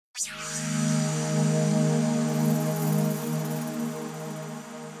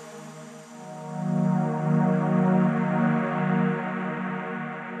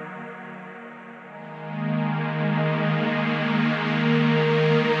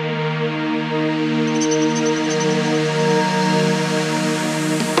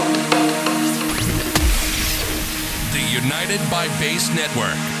Bass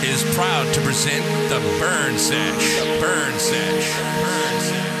Network is proud to present the Burn Sesh. Burn Sesh. Burn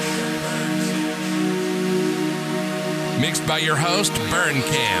Sesh. Mixed by your host, Burn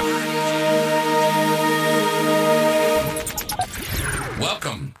Camp.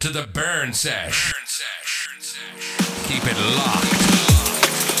 Welcome to the Burn Sesh. Burn Sesh. Keep it locked.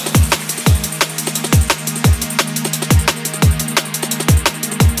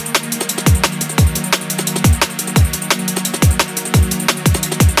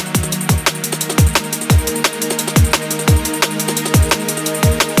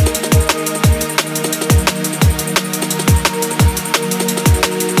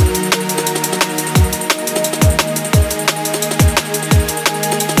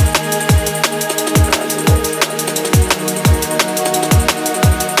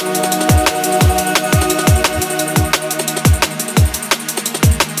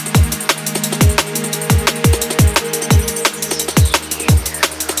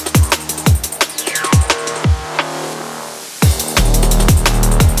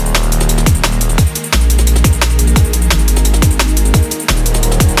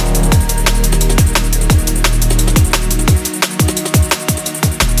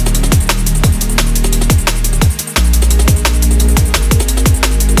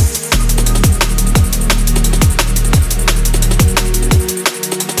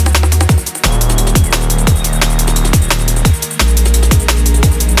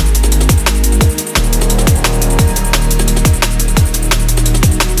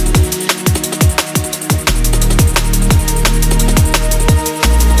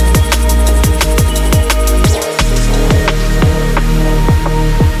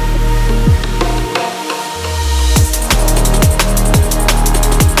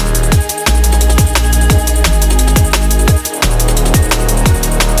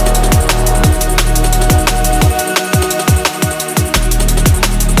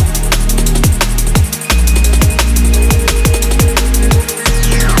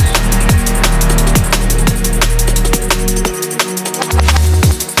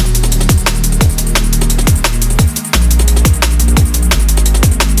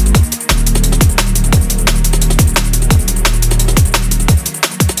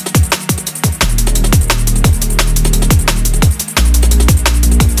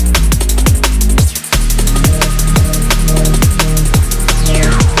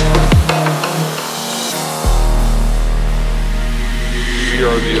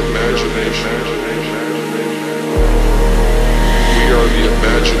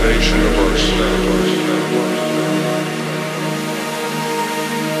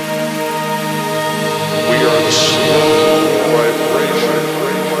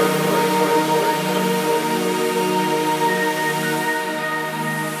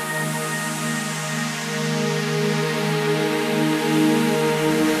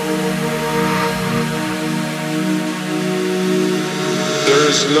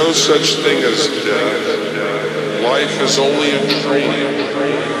 No such thing as death. Life is only a dream,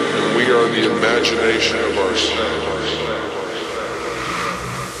 and we are the imagination of ourselves.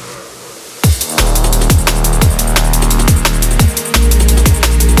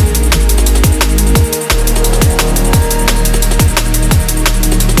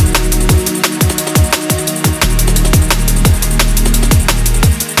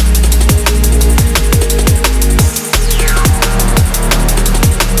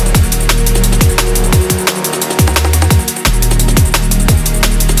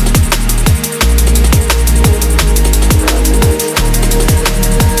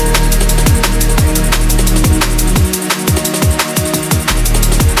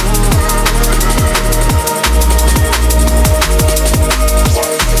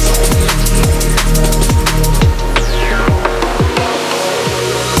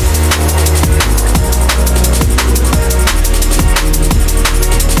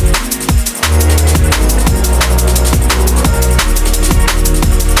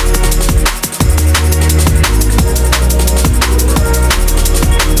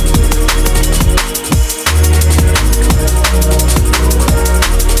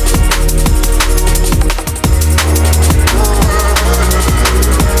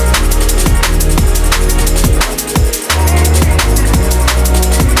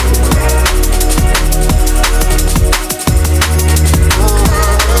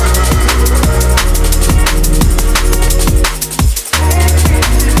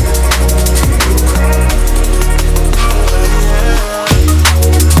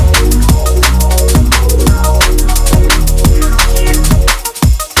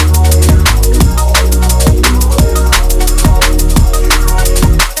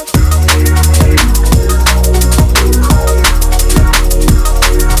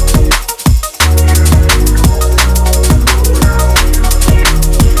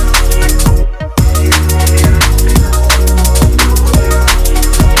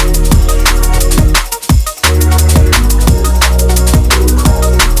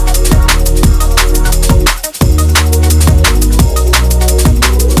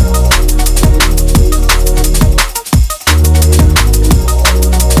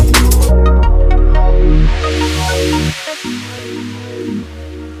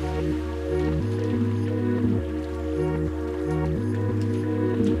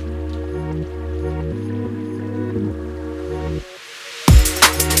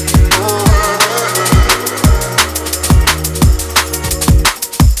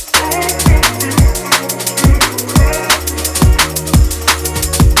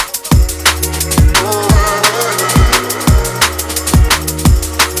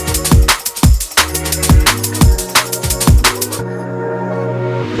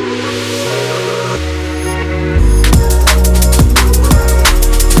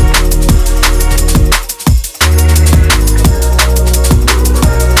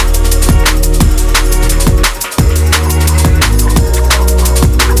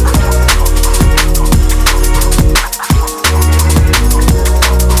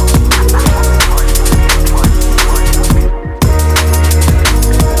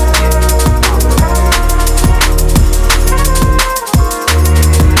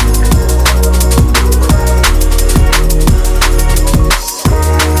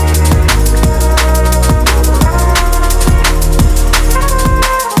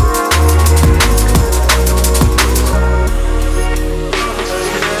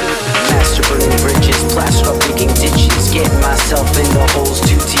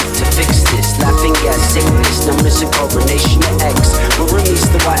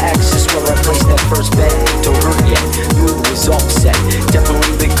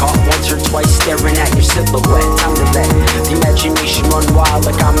 smile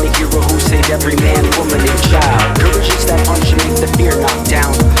like I'm the hero who saved every man, woman, and child. Courage is that punch and make the fear knock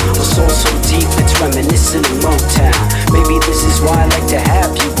down. A soul so deep it's reminiscent of Motown. Maybe this is why I like to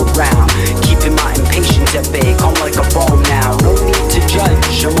have you around, keeping my impatience at bay, calm like a ball now. No need to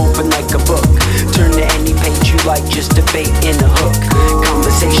judge, I'm open like a book. Turn to any page you like, just debate in a hook.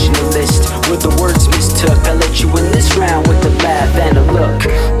 Conversationalist with the words mistook. I let you in this round with a laugh and a look.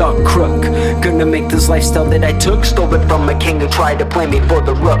 A crook, gonna make this lifestyle that I took. Stole it from a king who tried to play me for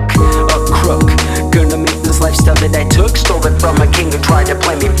the rook. A crook, gonna make this lifestyle that I took. Stole it from a king who tried to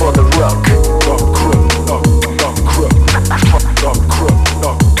play me for the rook. A crook, a crook, a crook, a crook,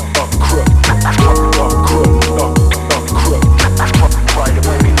 a crook, a crook. Try to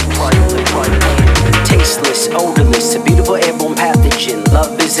play me, try to play me. Tasteless, odorless, a beautiful airborne pathogen.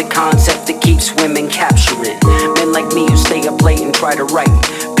 Love is a concept that keeps women capturing men like me who stay up late and try to write,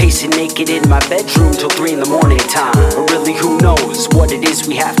 pacing naked in my bedroom till 3 in the morning time. Or really, who knows what it is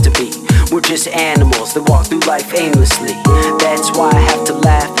we have to be? We're just animals that walk through life aimlessly. That's why I have to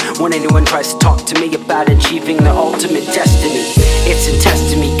laugh when anyone tries to talk to me about achieving the ultimate destiny. It's a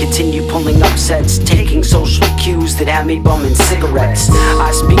test to me, continue pulling upsets, taking social cues that have me bumming cigarettes.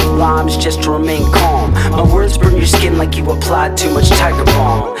 I speak rhymes just to remain calm. My words burn your skin like you applied too much Tiger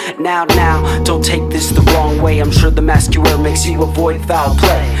Balm. Now, don't take this the wrong way. I'm sure the mask you wear makes you avoid foul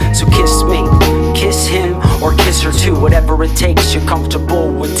play. So kiss me, kiss him, or kiss her too. Whatever it takes, you're comfortable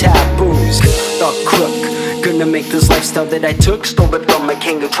with taboos. A crook, gonna make this lifestyle that I took. Stole it from a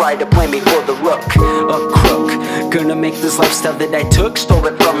king who tried to play me for the rook. A crook, gonna make this lifestyle that I took. Stole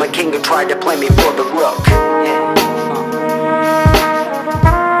it from a king who tried to play me for the rook. Yeah.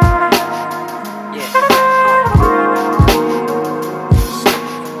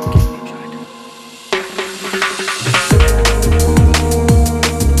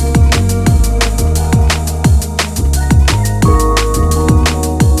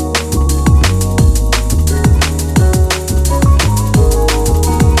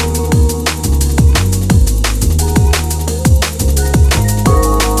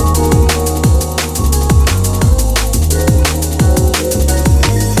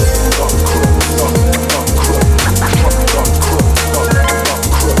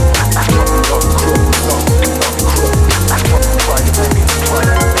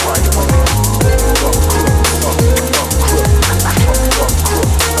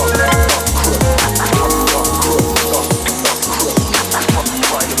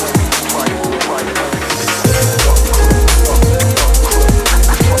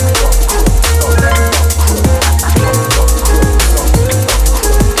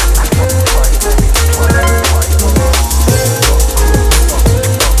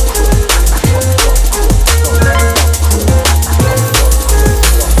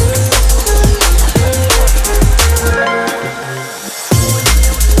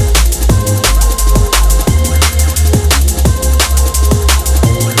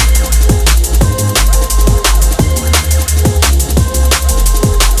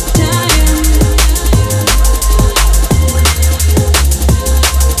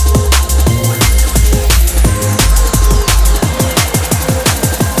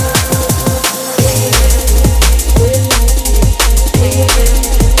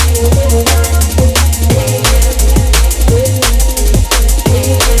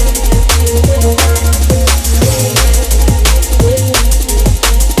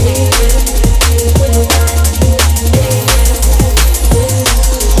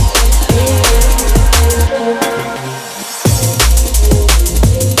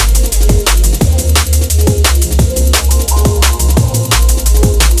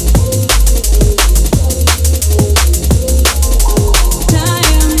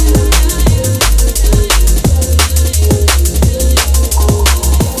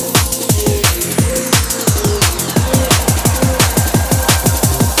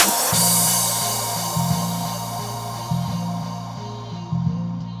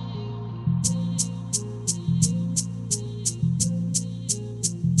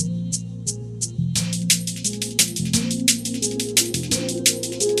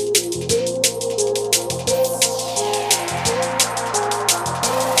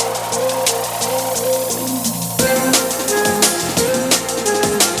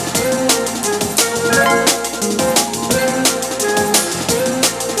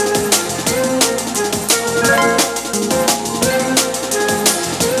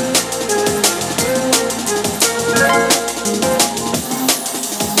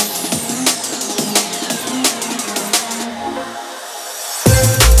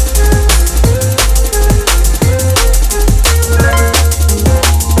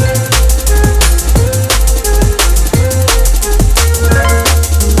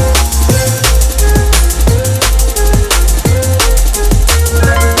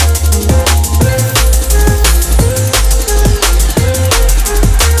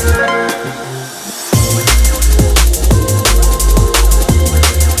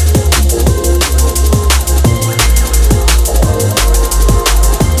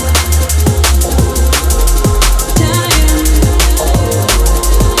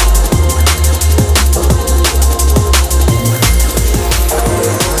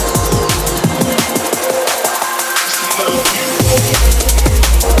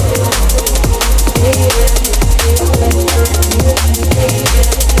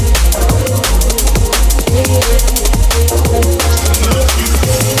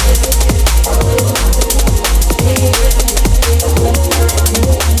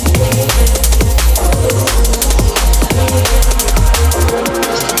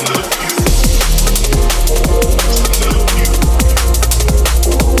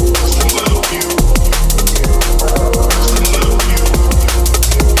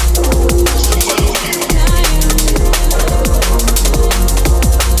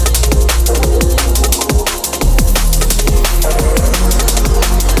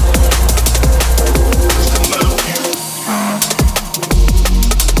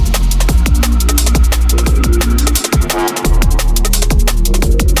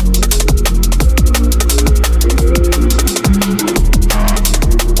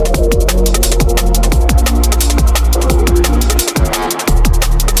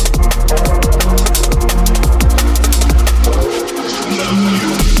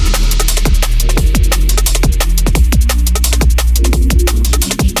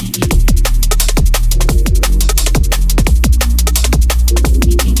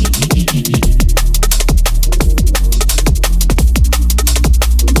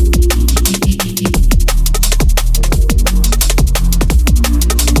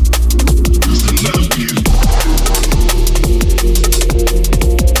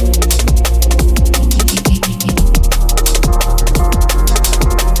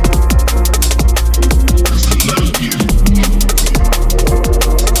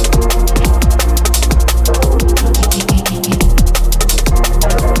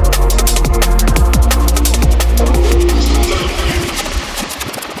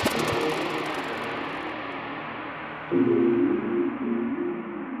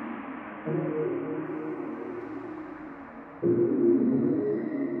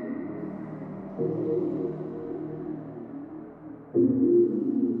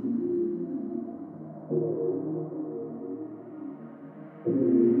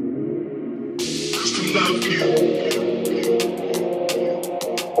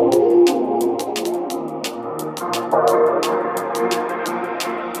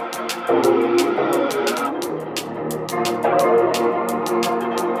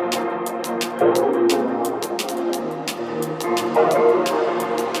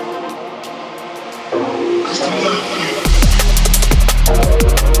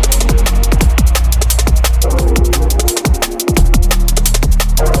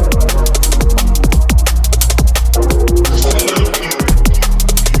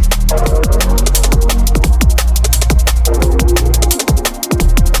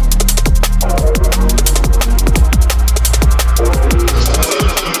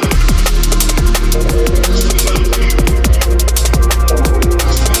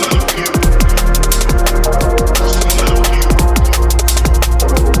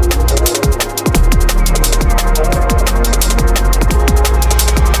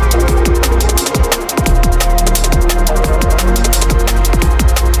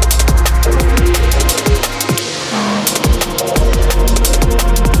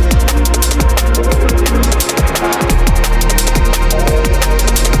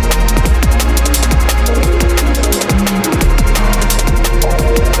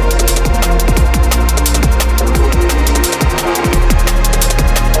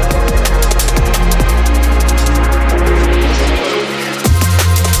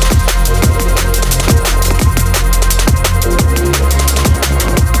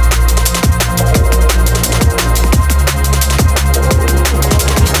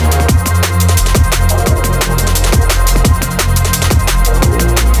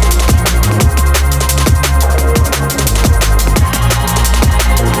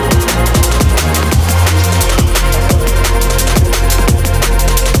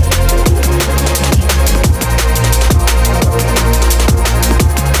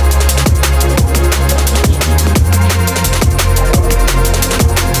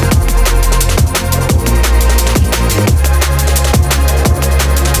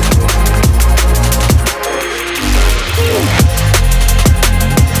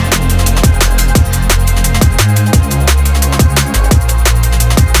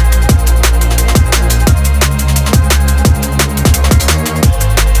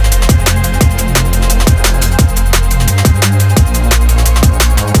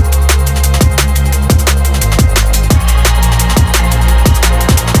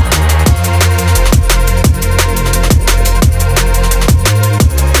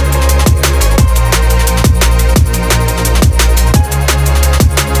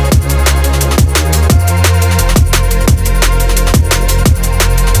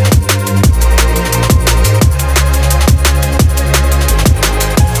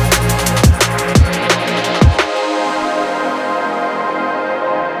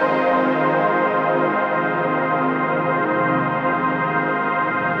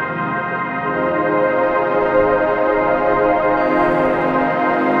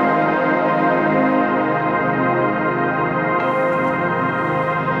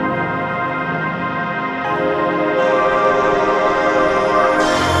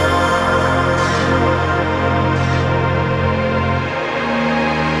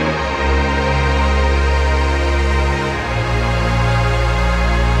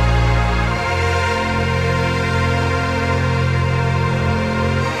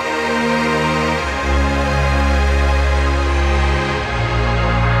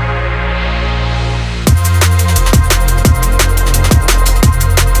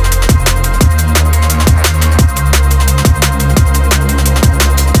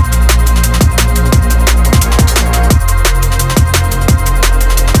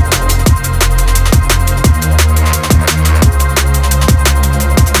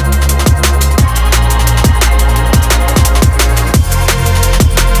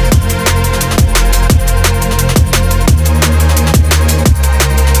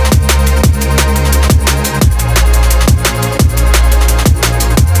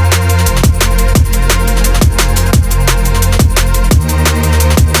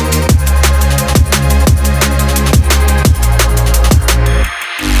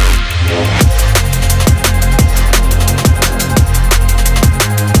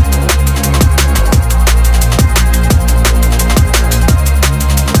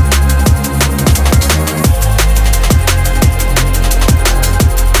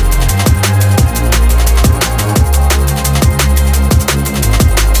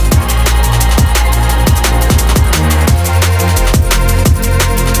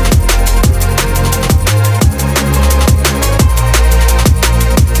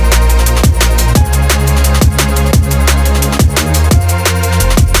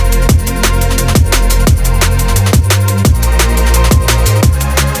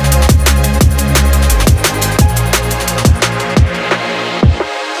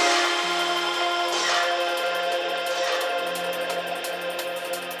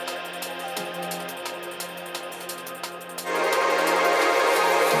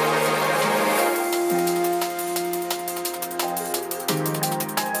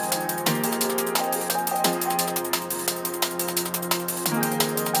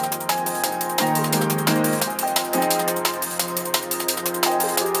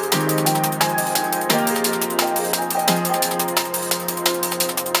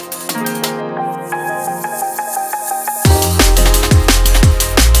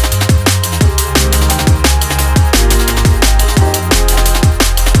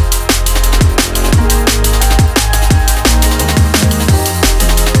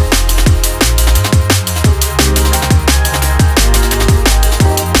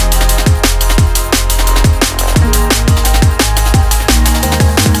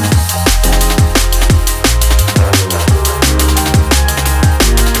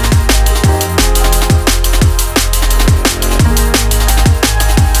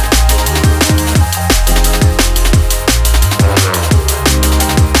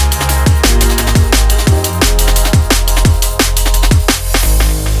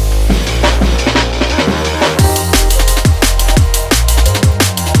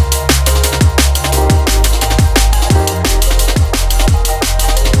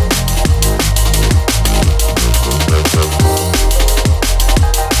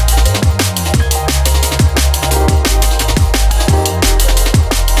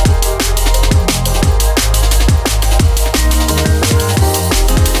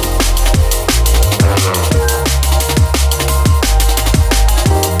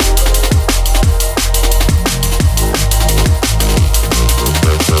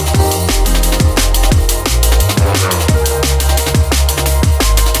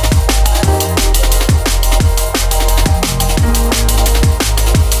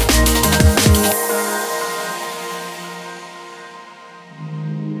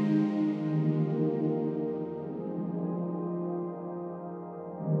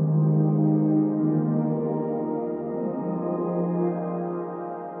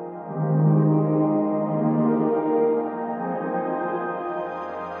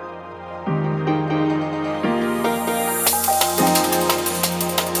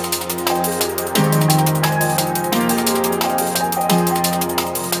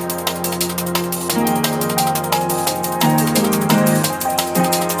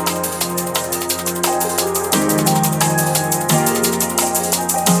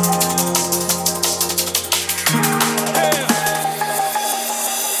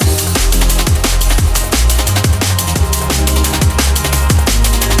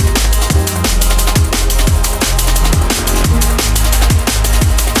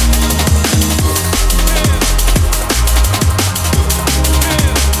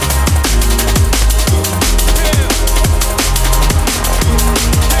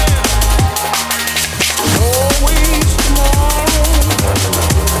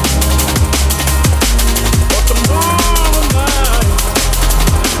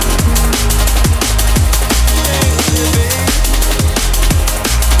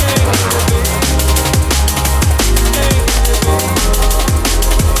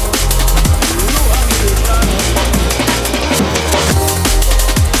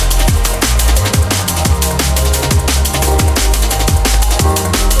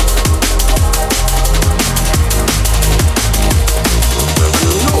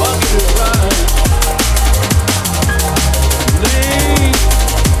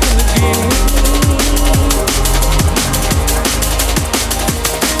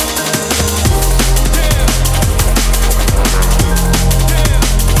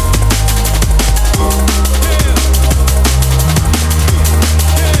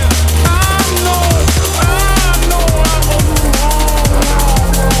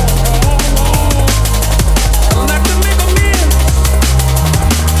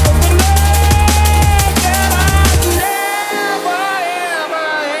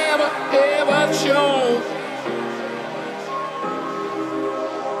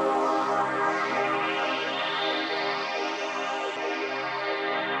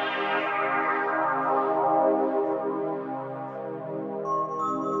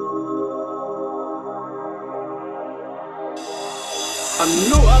 I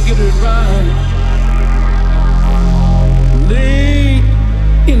know I'll get it right. Late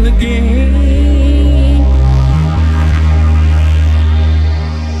in the game.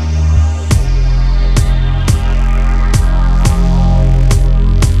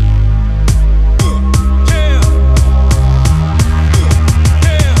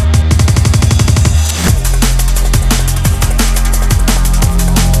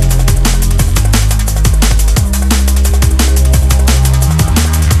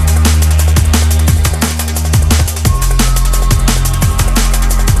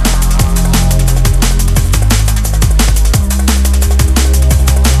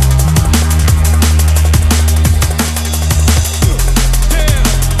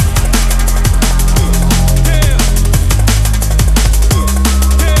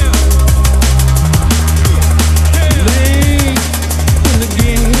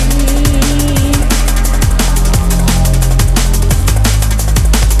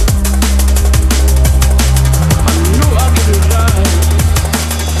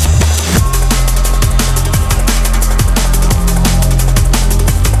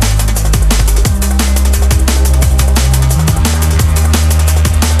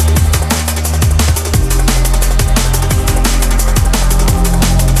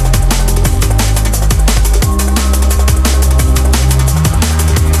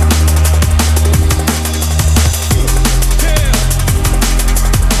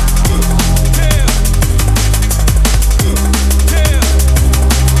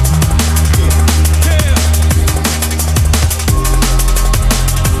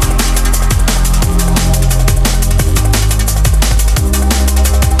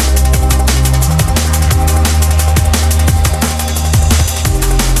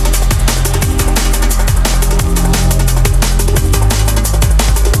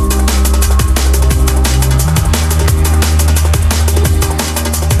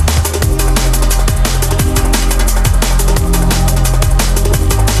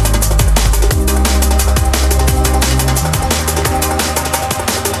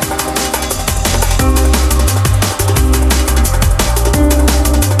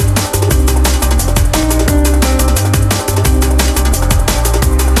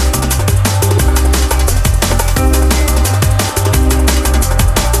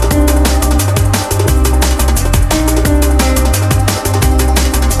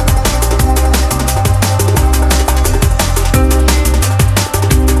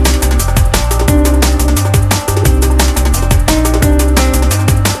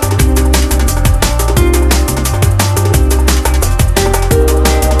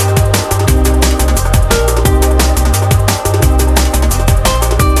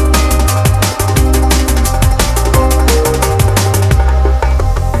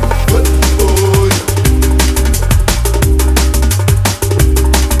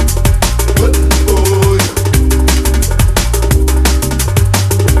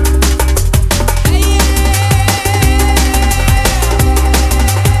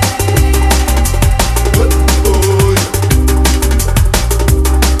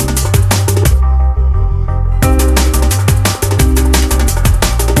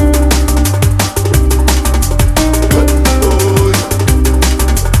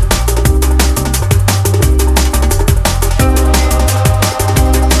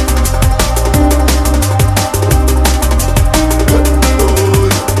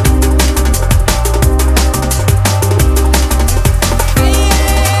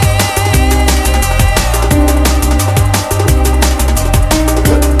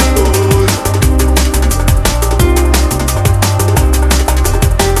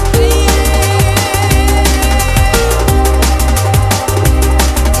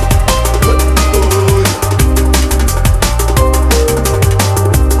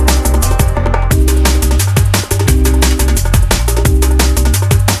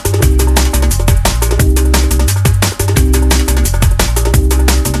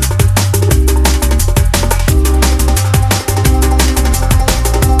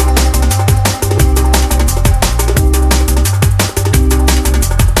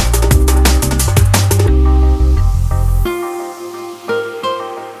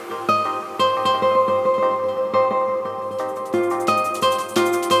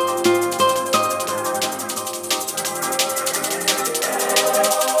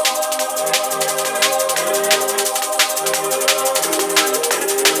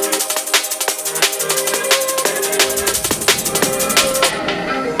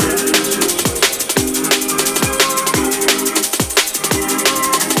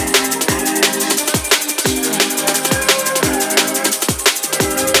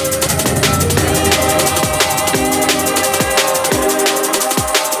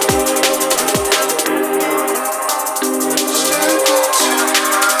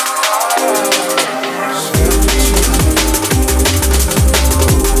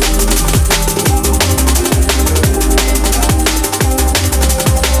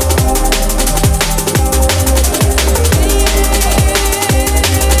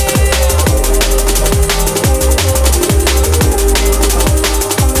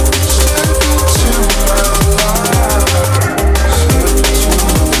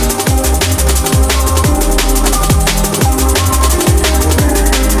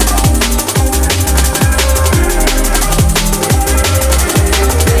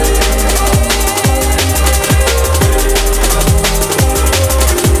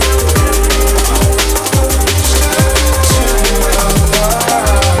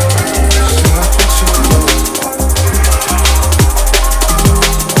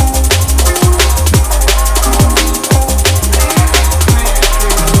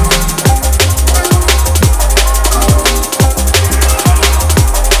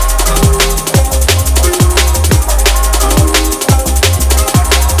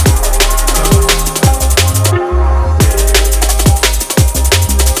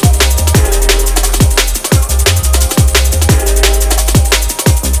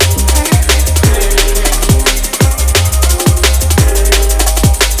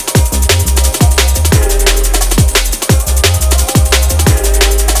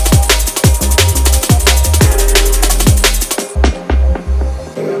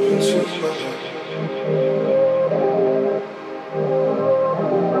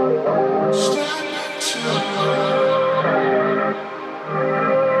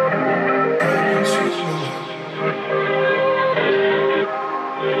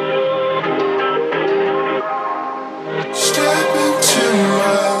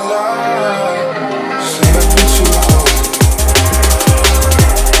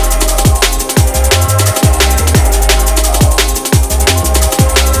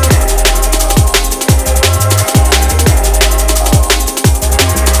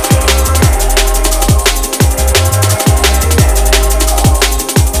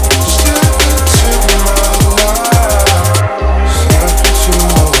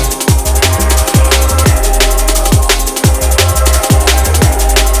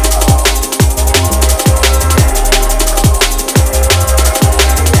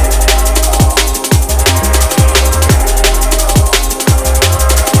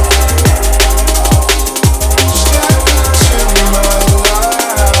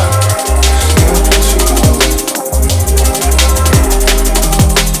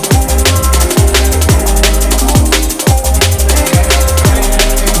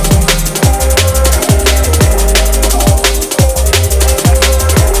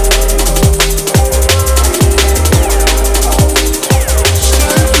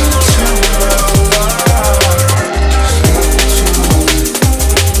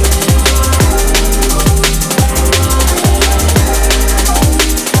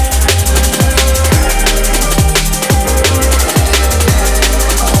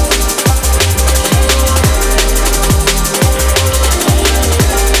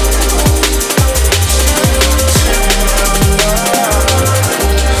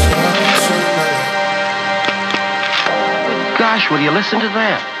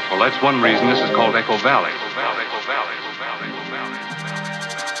 that? Well, that's one reason this is called Echo Valley.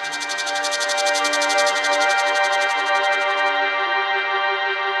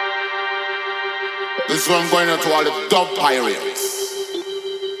 This one going out to all the dub pirates.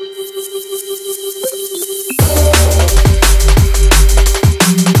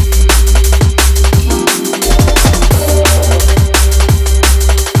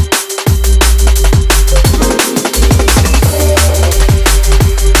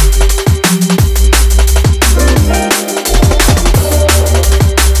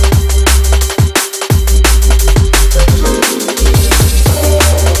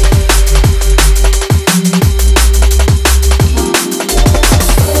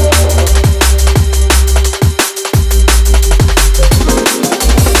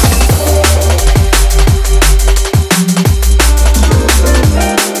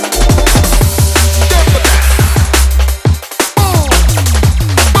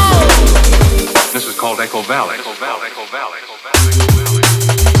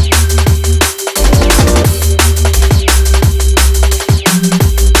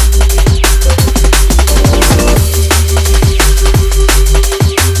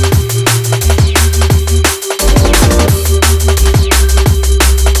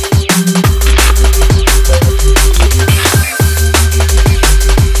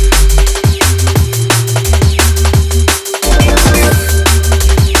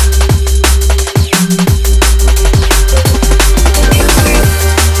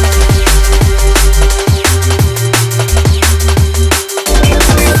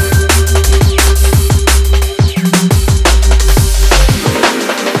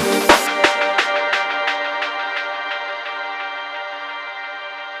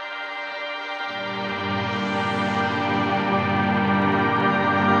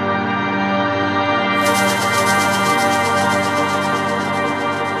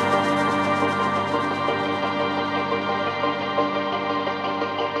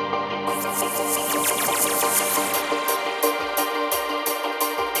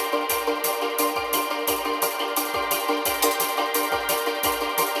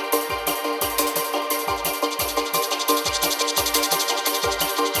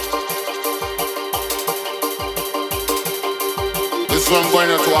 So I'm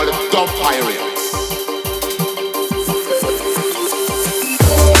going out to all the dub pirates.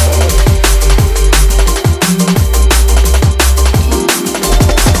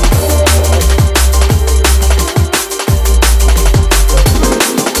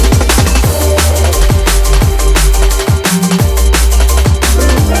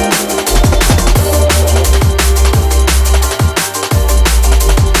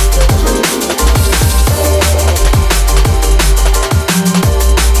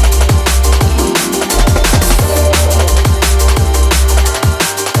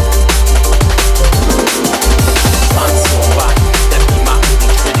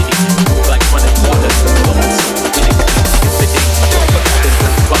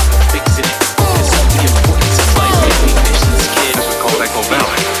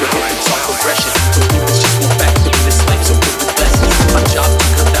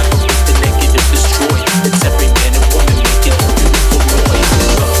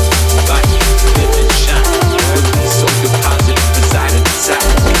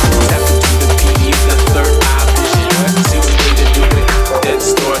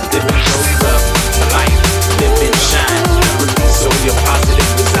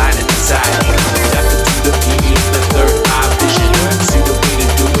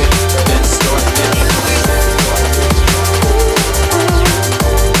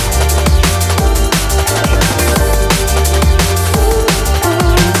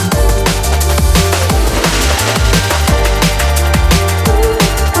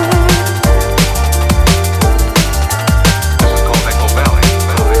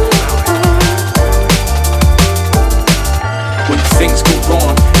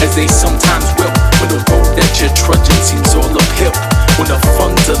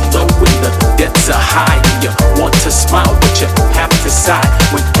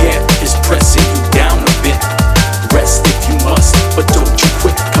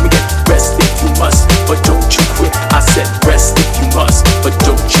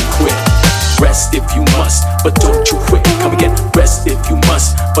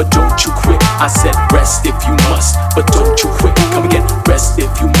 I said rest if you must, but don't you quit. Come again, rest if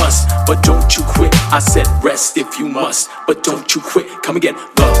you must, but don't you quit. I said rest if you must, but don't you quit. Come again,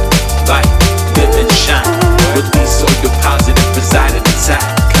 love, light, live and shine. Release all your positive residing inside.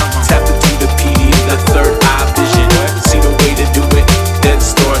 Tap into the PD and the third eye vision. See the way to do it, then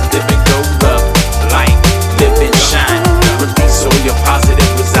start living. Go love, light, live and shine. Release all your positive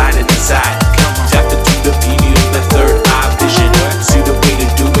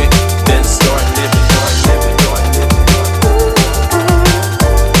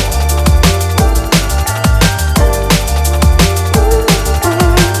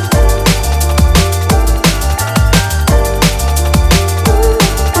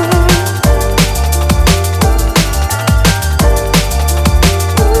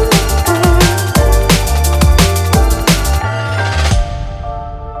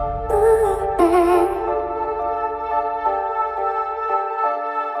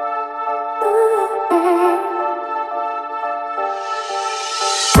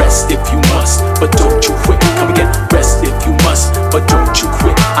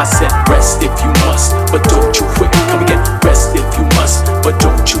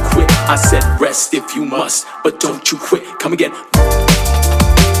rest if you must, but don't you quit. Come again.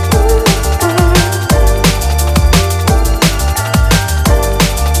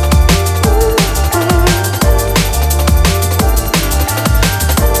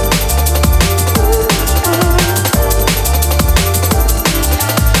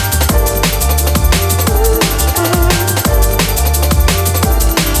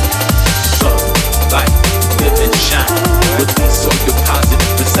 Release all your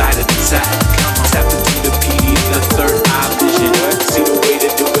positive resided inside. Tap into the PD, the third eye vision.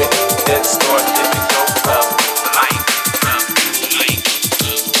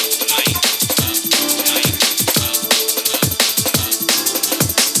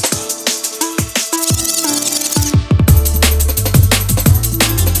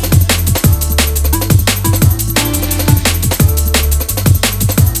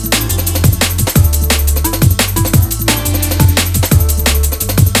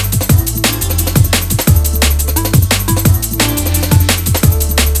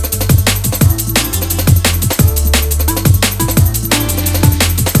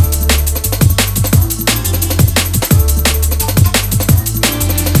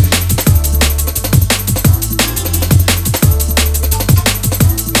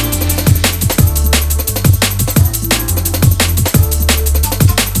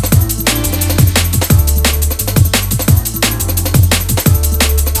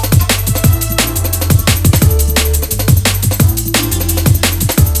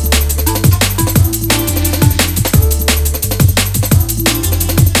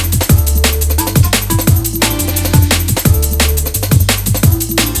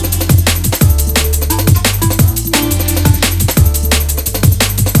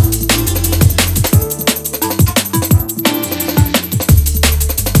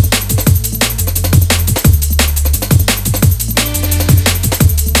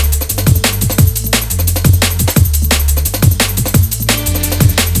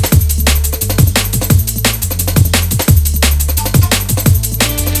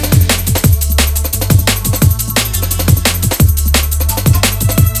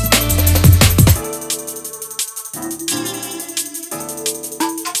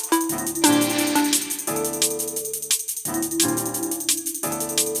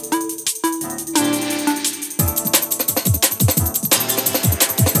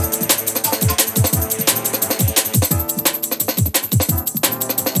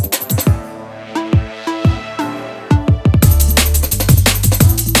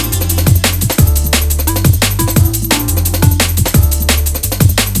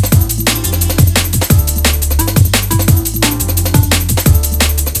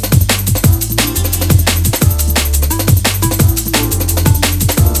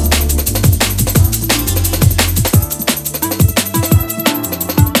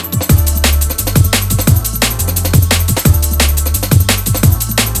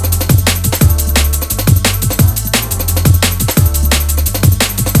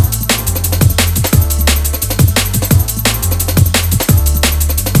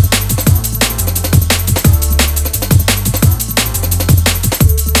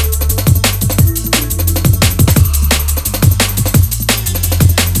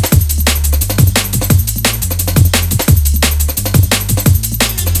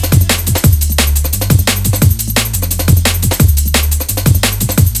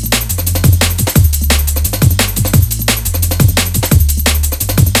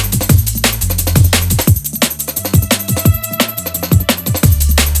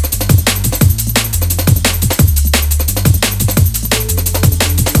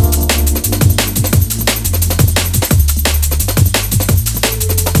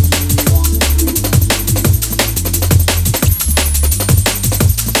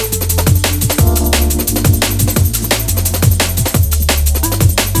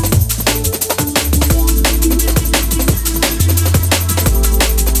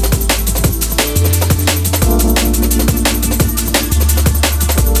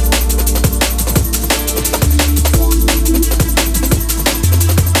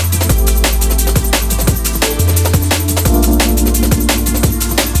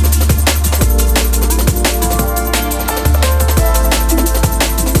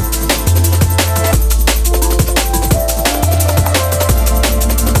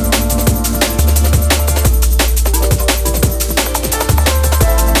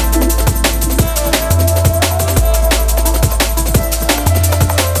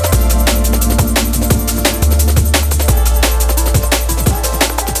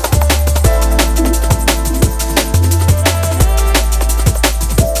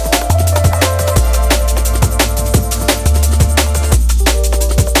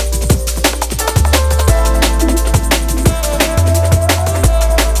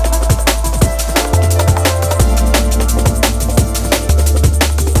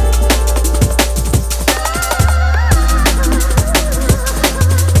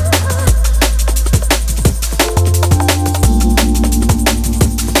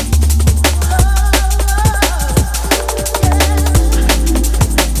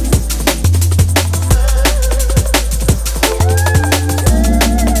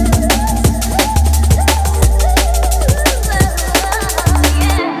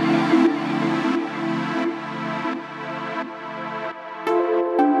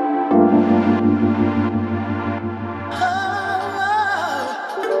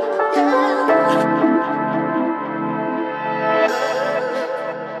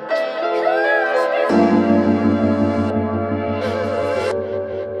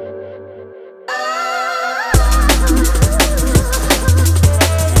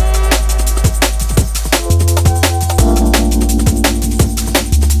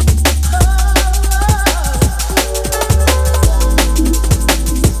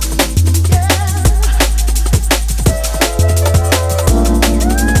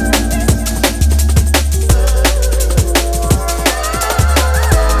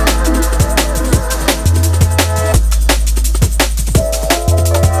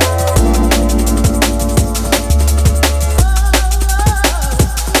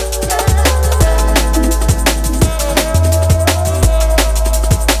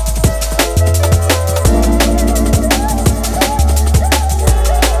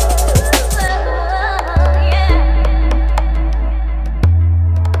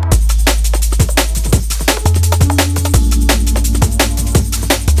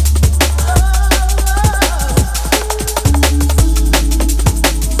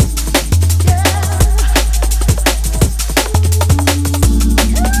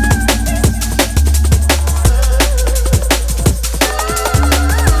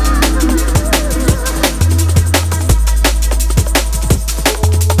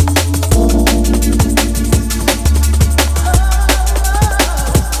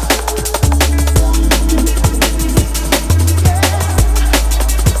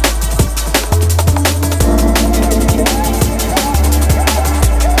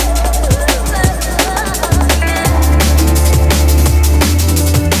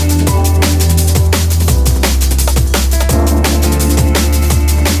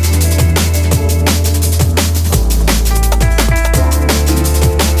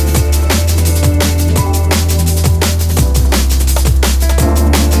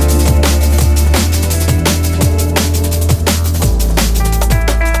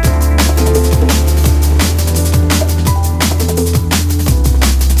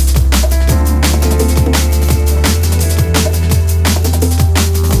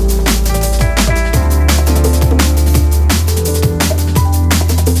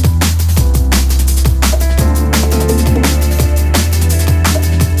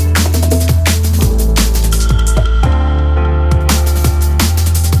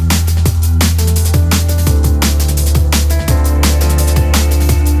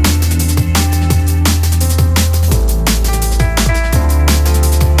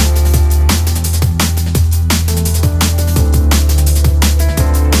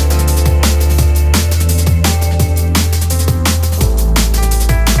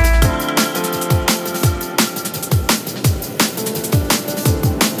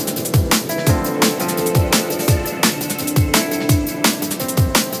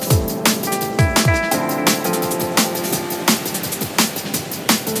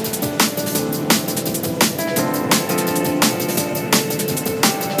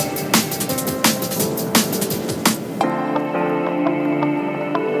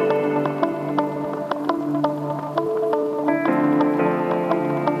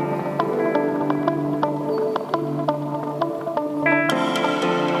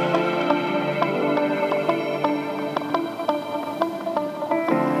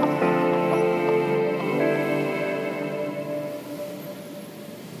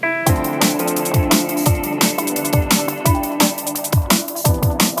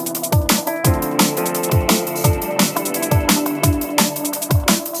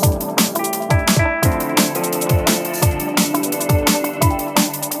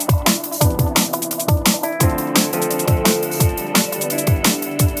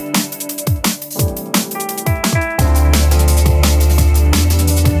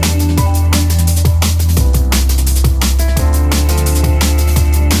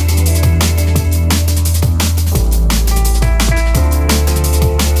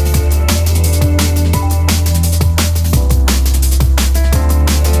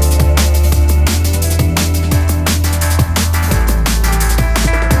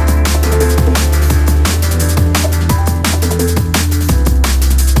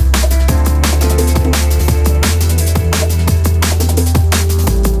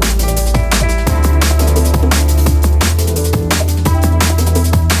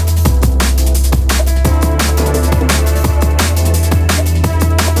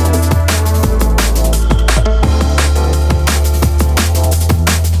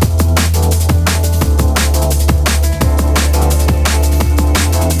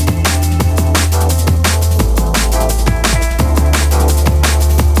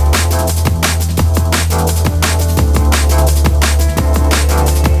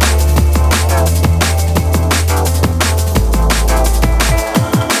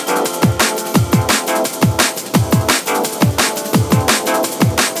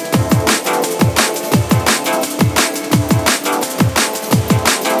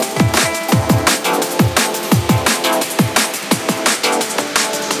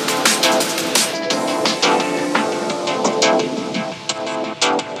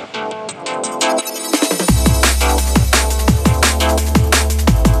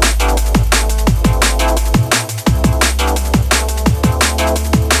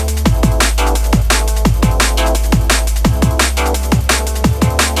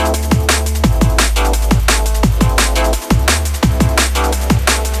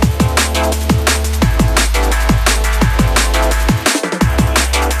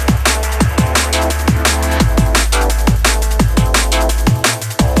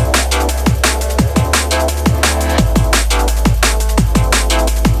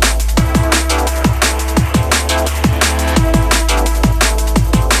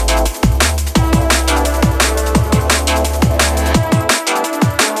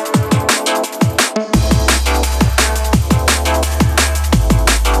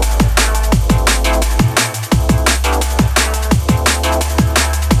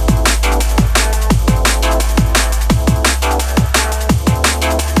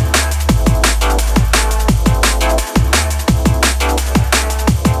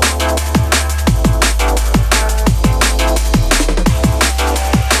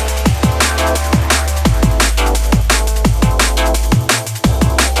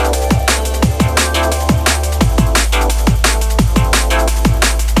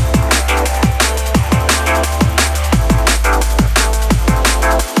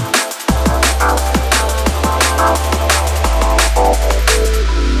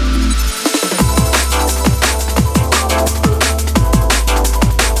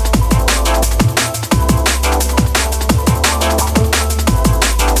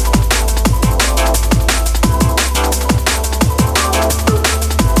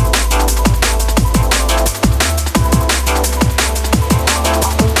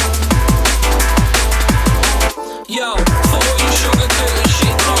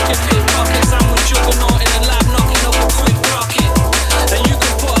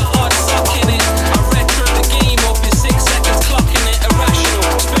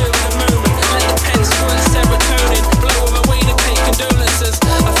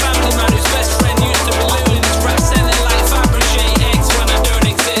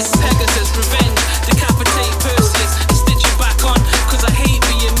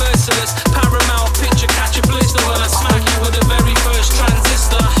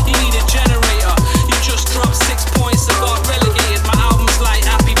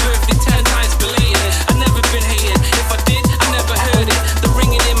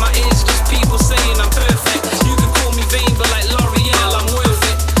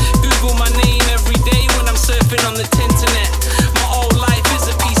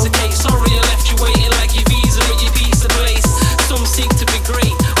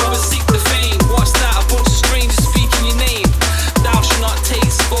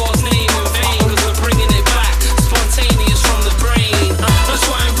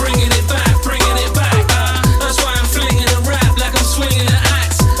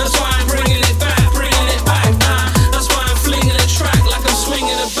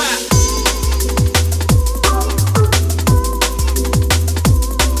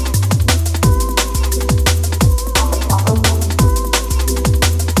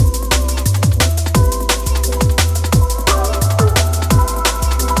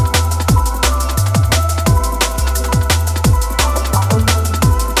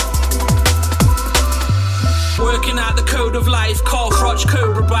 Watch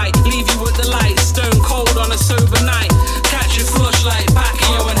Cobra bite, leave you with the light. Stone cold on a sober night. Catch your flush like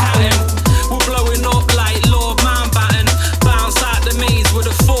Pacquiao and Hatton. We're blowing up like Lord Mountbatten. Bounce out the maze with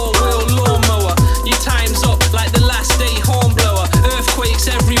a 4-wheel lawnmower. Your time's up like the last day hornblower. Earthquakes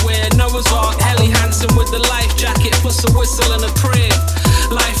everywhere, Noah's Ark. Helly Hansen with the life jacket, plus a whistle and a prayer.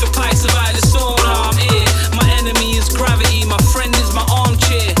 Life a pipe, survive the storm, now I'm here. My enemy is gravity, my friend is my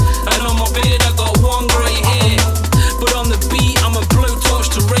armchair. And on my beard I got one grey hair. But on the beat I'm a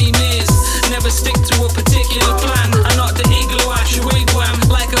blowtorch to Rainiers. Never stick to a particular plan. I knock the igloo out your wigwam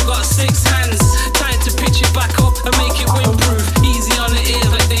like I got 6 hands. Time to pitch it back up and make it windproof. Easy on the ears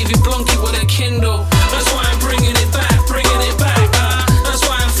like David Blunkett with a Kindle. That's why I'm bringing it back, bringing it back. That's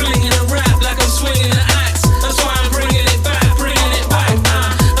why I'm flinging a rap like I'm swinging an axe. That's why I'm bringing it back, bringing it back.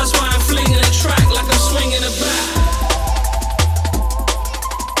 That's why I'm flinging a track like I'm swinging a bat.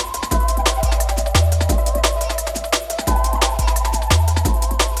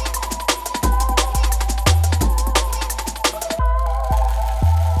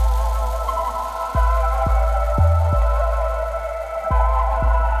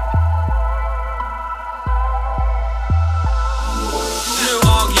 No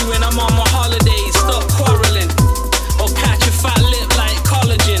arguing, I'm on my holidays. Stop quarreling, or catch a fat lip like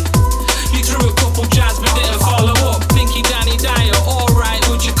collagen. You threw a couple jabs but didn't follow up. Pinky Danny Dyer, alright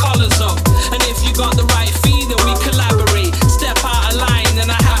with your collars up. And if you got the right fee, then we collaborate. Step out of line, then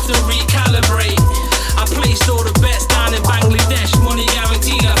I have to recalibrate. I placed all the bets down in Bangladesh. Money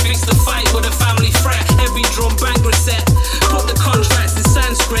guaranteed, I fixed the fight with a family fret. Every drum Bhangra set. Put the contracts in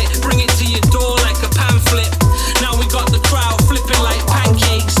Sanskrit, bring it to your door like a pamphlet. Now we got the crowd flipping like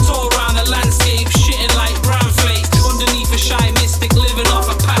pancakes. Tour around the landscape, shitting like brown flakes. Underneath a shy mystic, living off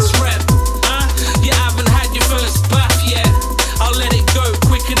a past rep. You haven't had your first bath yet. I'll let it go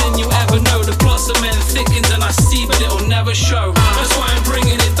quicker than you ever know. The plot cement thickens and I see, but it'll never show. That's why I'm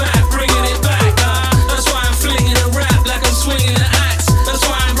bringing it back, bringing it back. That's why I'm flinging a rap like I'm swinging an axe. That's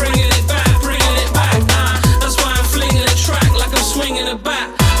why I'm bringing it back, bringing it back. That's why I'm flinging a track like I'm swinging a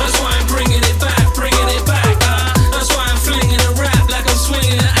bat. That's why I'm bringing it back, bringing it back. That's why I'm flinging a rap like I'm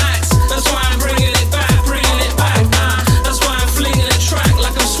swinging an axe. That's why I'm bringing it back, bringing it back. That's why I'm flinging a track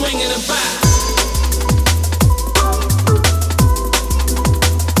like I'm swinging a bat.